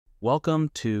Welcome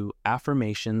to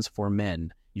Affirmations for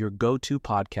Men, your go-to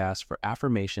podcast for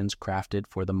affirmations crafted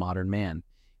for the modern man.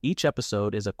 Each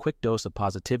episode is a quick dose of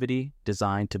positivity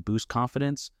designed to boost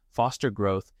confidence, foster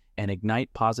growth, and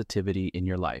ignite positivity in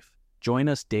your life. Join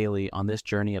us daily on this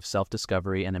journey of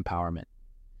self-discovery and empowerment.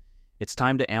 It's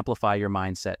time to amplify your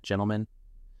mindset, gentlemen.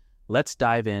 Let's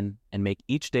dive in and make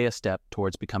each day a step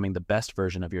towards becoming the best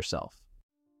version of yourself.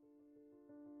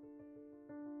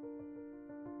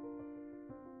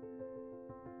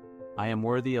 I am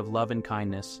worthy of love and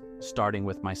kindness, starting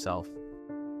with myself.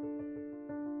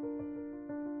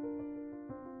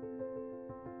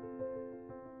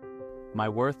 My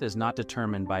worth is not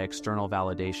determined by external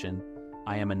validation.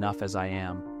 I am enough as I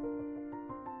am.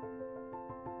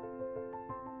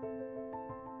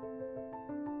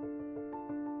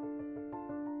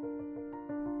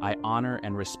 I honor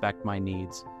and respect my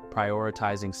needs,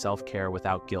 prioritizing self-care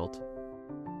without guilt.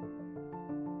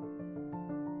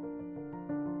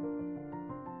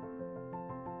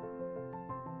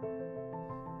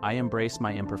 I embrace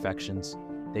my imperfections.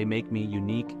 They make me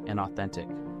unique and authentic.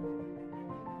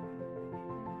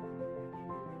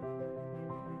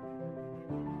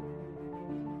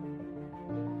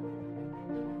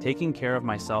 Taking care of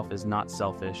myself is not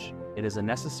selfish. It is a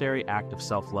necessary act of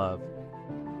self-love.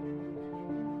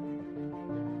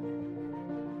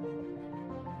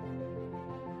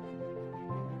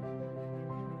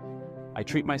 I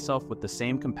treat myself with the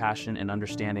same compassion and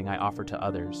understanding I offer to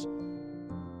others.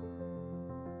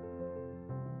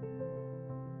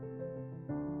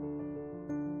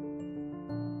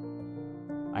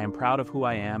 I am proud of who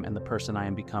I am and the person I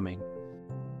am becoming.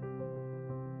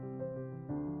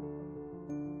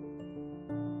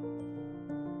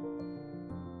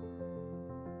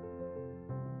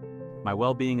 My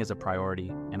well-being is a priority,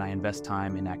 and I invest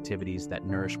time in activities that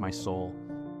nourish my soul.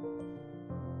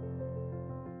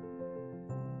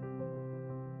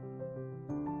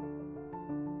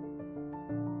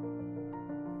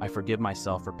 I forgive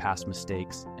myself for past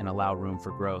mistakes and allow room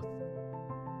for growth.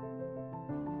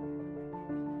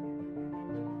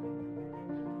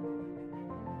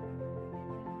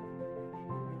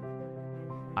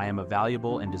 I am a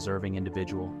valuable and deserving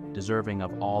individual, deserving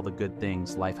of all the good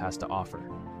things life has to offer.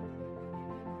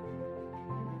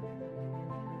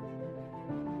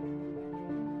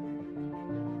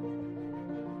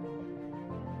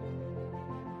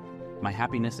 My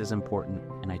happiness is important,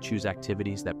 and I choose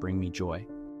activities that bring me joy.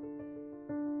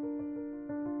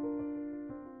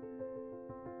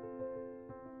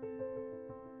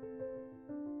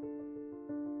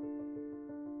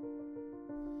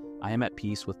 I am at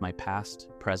peace with my past,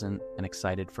 present, and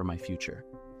excited for my future.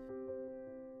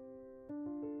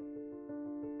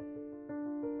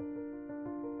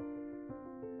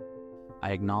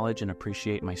 I acknowledge and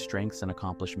appreciate my strengths and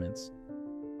accomplishments.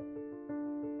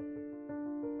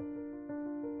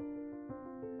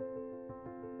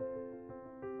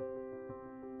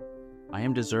 I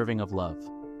am deserving of love,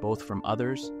 both from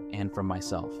others and from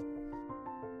myself.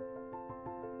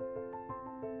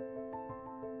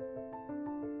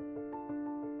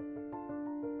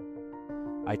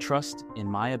 I trust in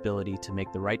my ability to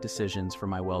make the right decisions for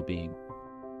my well-being.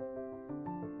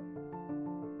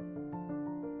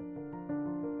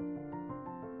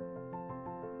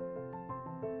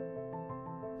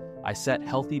 I set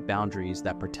healthy boundaries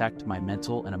that protect my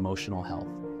mental and emotional health.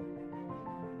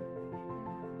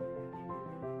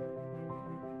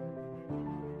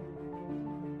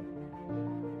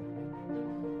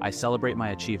 I celebrate my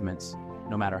achievements,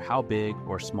 no matter how big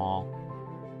or small.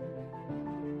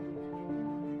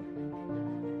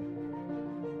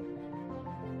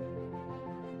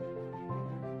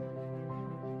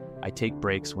 I take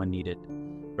breaks when needed,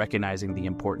 recognizing the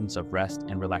importance of rest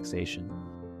and relaxation.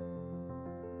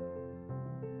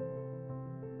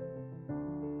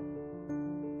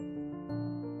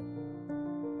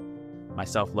 My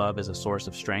self-love is a source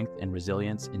of strength and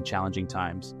resilience in challenging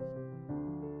times.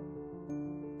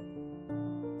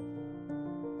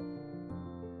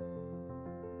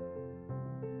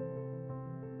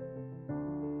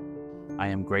 I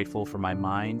am grateful for my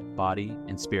mind, body,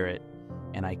 and spirit,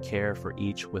 and I care for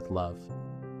each with love.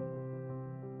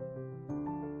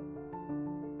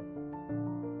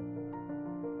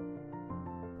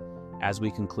 As we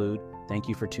conclude, thank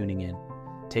you for tuning in.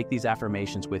 Take these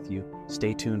affirmations with you.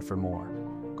 Stay tuned for more.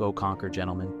 Go conquer,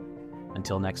 gentlemen.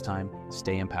 Until next time,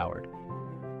 stay empowered.